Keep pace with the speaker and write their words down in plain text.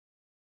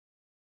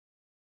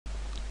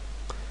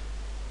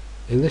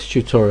In this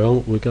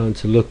tutorial we're going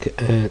to look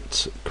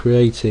at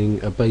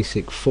creating a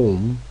basic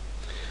form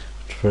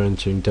for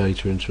entering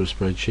data into a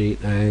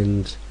spreadsheet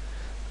and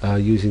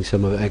using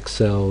some of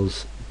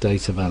Excel's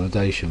data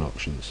validation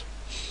options.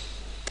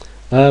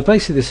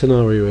 Basically the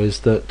scenario is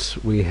that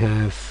we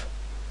have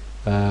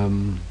a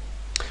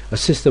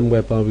system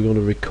whereby we want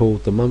to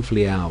record the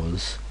monthly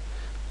hours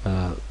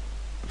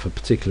for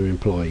particular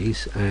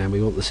employees, and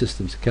we want the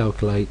system to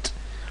calculate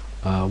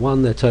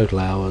their total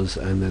hours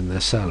and then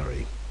their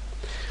salary.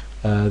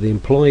 The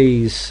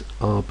employees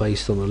are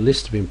based on a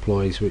list of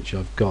employees which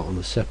I've got on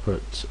a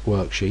separate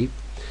worksheet.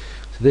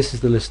 So this is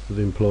the list of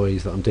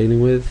employees that I'm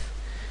dealing with.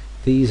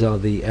 These are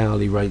the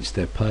hourly rates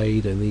they're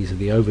paid, and these are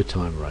the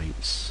overtime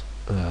rates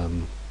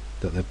that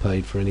they're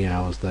paid for any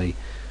hours they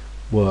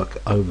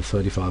work over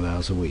 35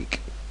 hours a week.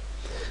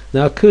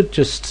 Now I could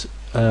just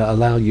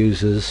allow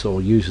users,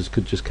 or users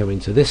could just come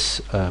into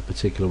this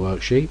particular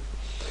worksheet,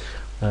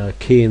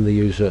 key in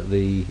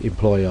the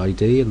employee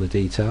ID and the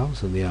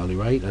details and the hourly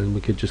rate, and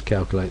we could just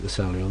calculate the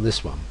salary on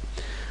this one.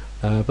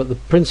 But the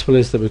principle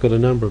is that we've got a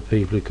number of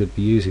people who could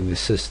be using this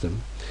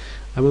system,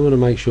 and we want to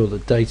make sure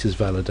that data is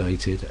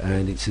validated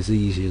and it's as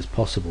easy as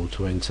possible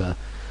to enter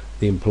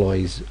the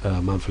employees'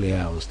 monthly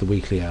hours, the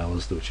weekly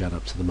hours, which add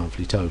up to the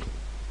monthly total.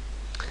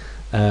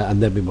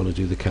 And then we want to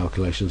do the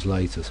calculations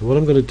later. So what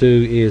I'm going to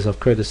do is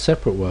I've created a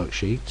separate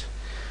worksheet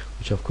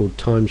which I've called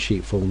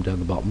timesheet form down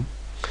the bottom,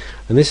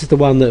 and this is the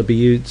one that will be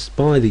used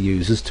by the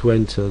users to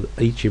enter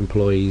each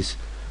employee's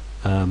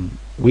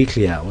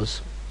weekly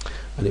hours,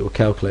 and it will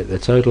calculate their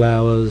total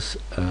hours,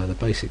 the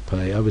basic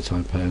pay,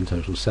 overtime pay and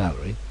total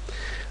salary.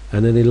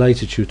 And then in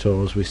later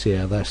tutorials we see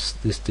how this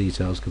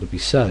detail is going to be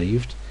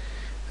saved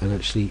and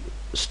actually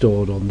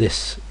stored on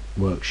this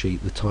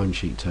worksheet, the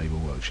timesheet table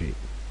worksheet.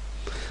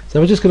 So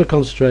we're just going to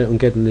concentrate on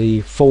getting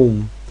the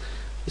form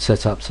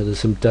set up so there's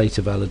some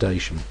data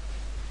validation.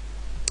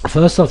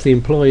 First off, the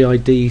employee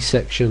ID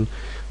section,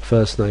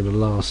 first name and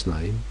last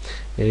name.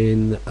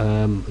 In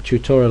a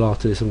tutorial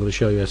after this I'm going to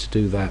show you how to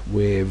do that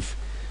with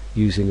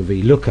using a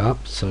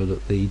VLOOKUP so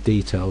that the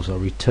details are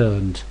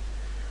returned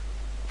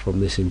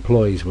from this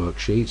employees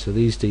worksheet. So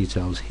these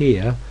details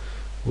here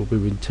will be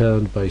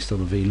returned based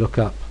on a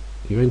VLOOKUP.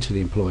 You enter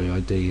the employee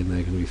ID and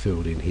they're going to be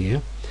filled in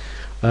here.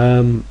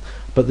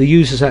 But the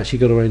user's actually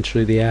got to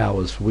enter the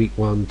hours for week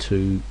 1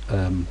 to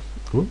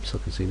oops, I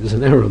can see there's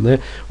an error on there,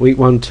 week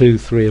 1, 2,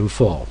 3 and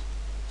 4.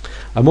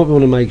 And what we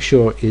want to make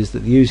sure is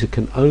that the user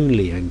can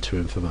only enter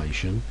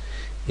information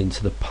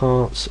into the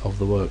parts of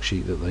the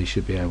worksheet that they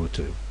should be able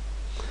to.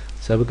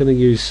 So we're going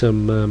to use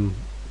some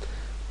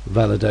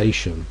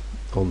validation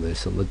on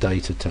this, on the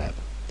data tab.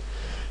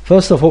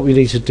 First off, what we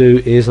need to do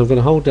is I'm going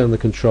to hold down the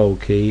control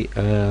key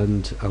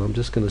and I'm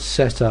just going to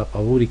set up,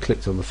 I've already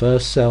clicked on the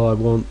first cell I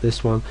want,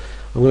 this one.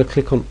 I'm going to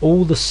click on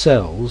all the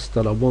cells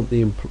that I want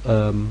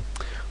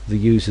the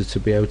users to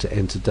be able to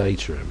enter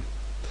data in.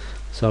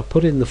 So I've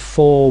put in the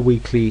 4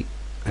 weekly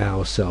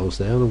hour cells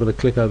there, and I'm going to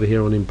click over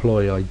here on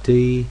employee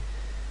ID,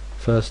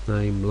 first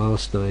name,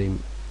 last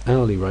name,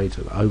 hourly rate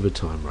and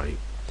overtime rate.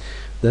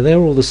 Now they're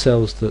all the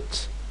cells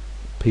that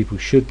people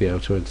should be able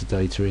to enter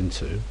data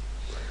into.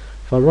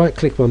 If I right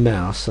click my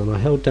mouse and I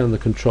held down the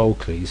control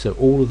key, so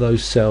all of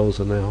those cells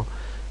are now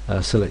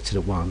selected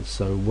at once,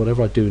 so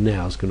whatever I do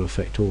now is going to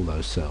affect all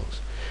those cells.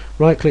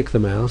 Right click the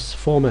mouse,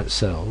 format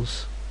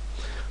cells,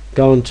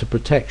 go on to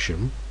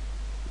protection,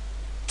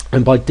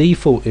 and by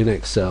default in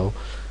Excel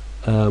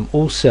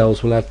all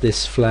cells will have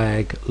this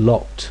flag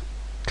locked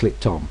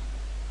clicked on,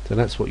 so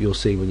that's what you'll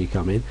see when you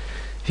come in.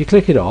 If you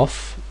click it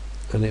off,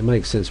 and it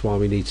makes sense why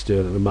we need to do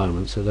it at the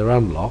moment, so they're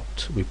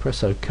unlocked, we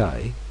press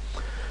OK.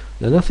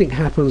 Now nothing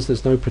happens,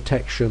 there's no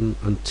protection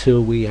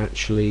until we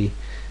actually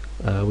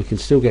we can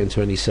still get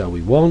into any cell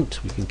we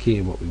want, we can key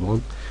in what we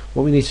want.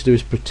 What we need to do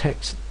is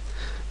protect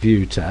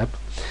view tab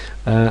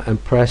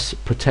and press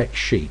protect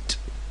sheet.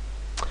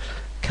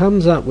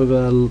 Comes up with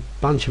a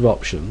bunch of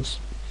options,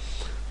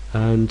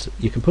 and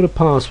you can put a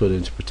password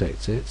in to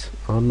protect it.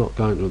 I'm not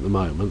going to at the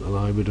moment, and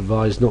I would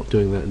advise not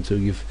doing that until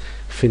you've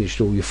finished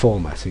all your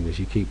formatting, as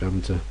you keep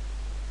having to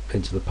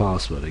enter the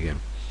password again.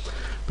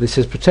 But it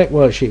says protect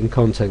worksheet and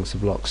contents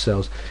of locked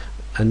cells,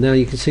 and now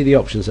you can see the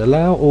options.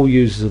 Allow all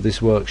users of this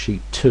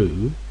worksheet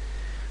to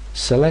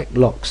select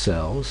locked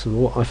cells,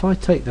 and if I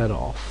take that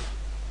off,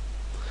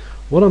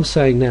 what I'm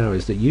saying now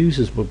is that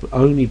users will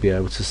only be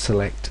able to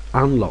select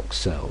unlocked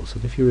cells.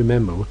 And if you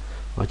remember,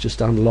 I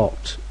just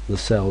unlocked the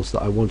cells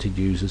that I wanted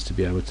users to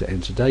be able to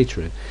enter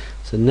data in.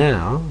 So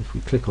now if we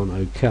click on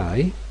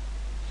OK,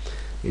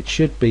 it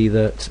should be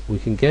that we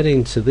can get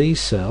into these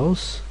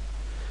cells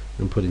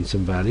and put in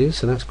some values,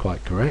 so that's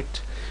quite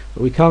correct,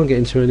 but we can't get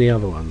into any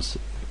other ones.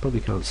 You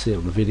probably can't see it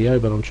on the video,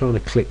 but I'm trying to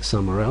click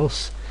somewhere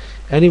else.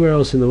 Anywhere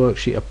else in the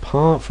worksheet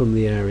apart from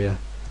the area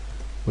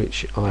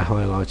which I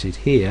highlighted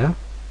here,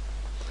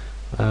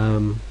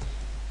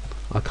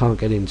 I can't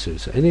get into,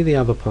 so any of the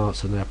other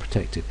parts are now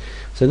protected.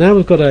 So now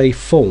we've got a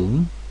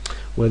form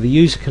where the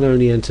user can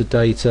only enter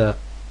data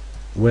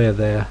where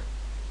they're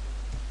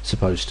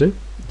supposed to,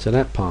 so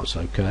that part's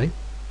okay.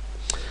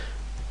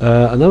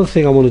 Another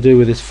thing I want to do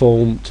with this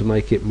form to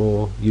make it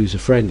more user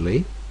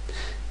friendly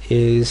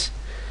is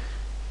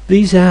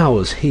these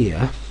hours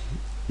here.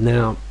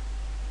 Now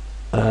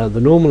the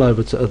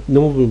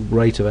normal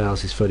rate of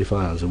hours is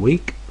 35 hours a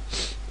week.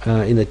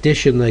 In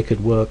addition, they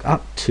could work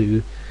up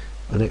to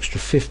an extra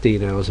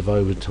 15 hours of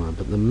overtime,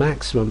 but the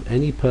maximum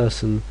any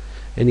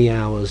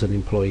hours an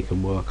employee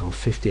can work on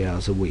 50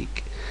 hours a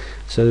week.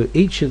 So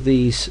each of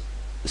these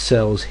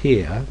cells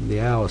here,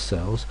 the hour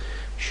cells,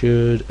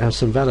 should have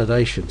some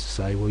validation to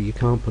say, well, you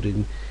can't put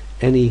in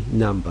any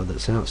number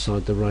that's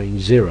outside the range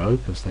 0,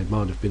 because they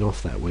might have been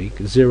off that week.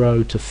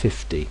 0 to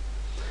 50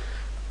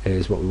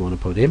 is what we want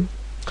to put in,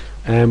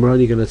 and we're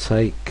only going to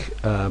take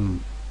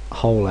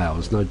whole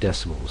hours, no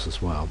decimals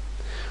as well.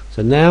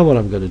 So now what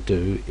I'm going to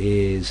do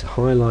is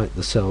highlight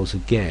the cells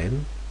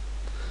again.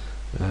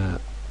 I'm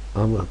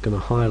going to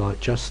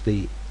highlight just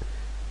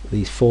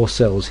these 4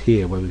 cells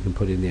here where we can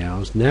put in the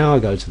hours. Now I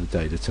go to the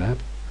data tab,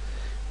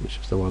 which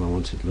is the one I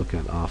wanted to look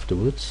at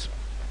afterwards,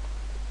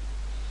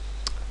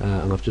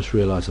 and I've just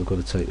realised I've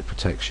got to take the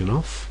protection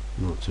off.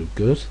 Not too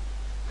good.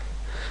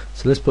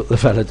 So let's put the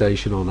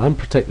validation on.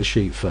 Unprotect the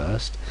sheet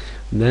first.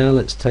 Now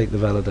let's take the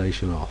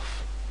validation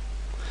off.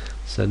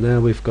 So now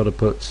we've got to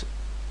put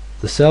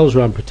the cells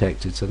are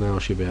unprotected, so now I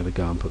should be able to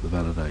go and put the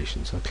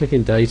validation. So I click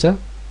in data.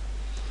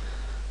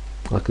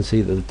 I can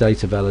see that the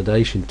data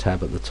validation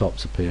tab at the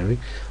top's appearing.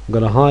 I'm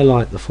going to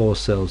highlight the 4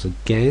 cells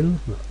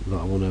again that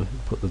I want to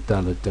put the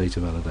data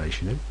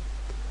validation in.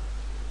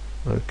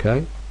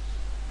 Okay,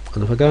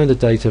 and if I go into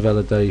data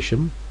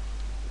validation,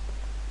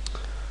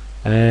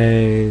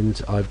 and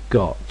I've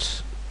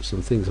got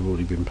some things I've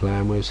already been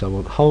playing with, so I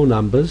want whole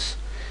numbers,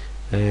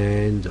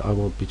 and I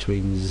want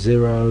between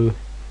 0,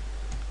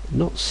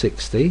 not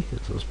 60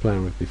 as I was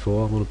playing with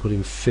before, I want to put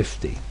in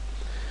 50.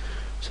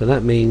 So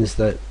that means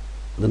that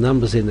the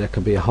numbers in there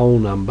can be a whole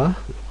number,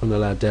 won't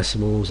allow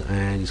decimals,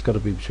 and it's got to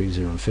be between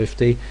 0 and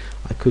 50.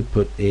 I could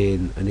put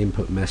in an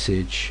input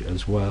message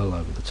as well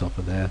over the top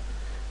of there.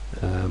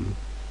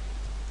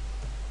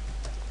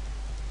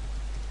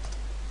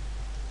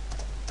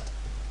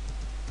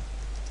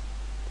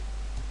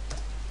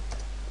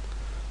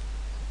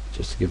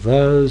 Just to give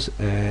those,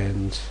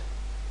 and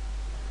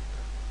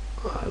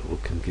I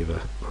can give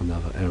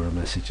another error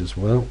message as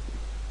well,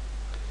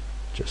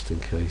 just in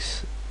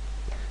case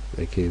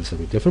they key in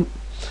something different.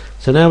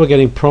 So now we're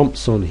getting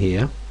prompts on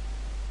here,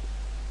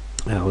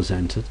 hours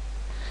entered.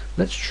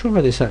 Let's try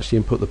this actually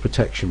and put the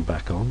protection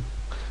back on.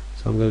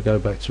 So I'm going to go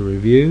back to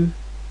review,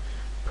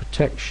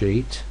 protect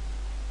sheet.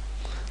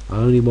 I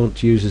only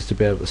want users to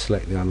be able to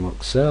select the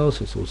unlocked cells,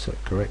 so it's all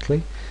set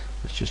correctly.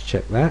 Let's just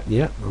check that.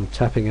 Yeah, I'm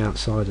tapping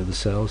outside of the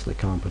cells, they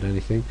can't put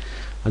anything.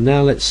 And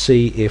now let's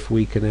see if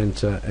we can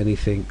enter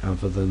anything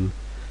other than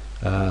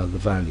the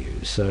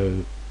values.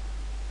 So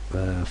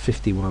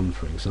 51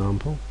 for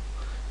example,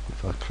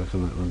 if I click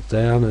on that one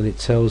down, and it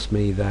tells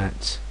me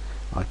that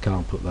I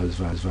can't put those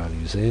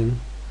values in.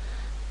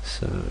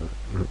 So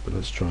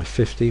let's try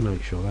 50,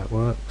 make sure that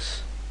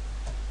works.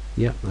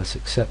 Yep, that's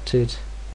accepted.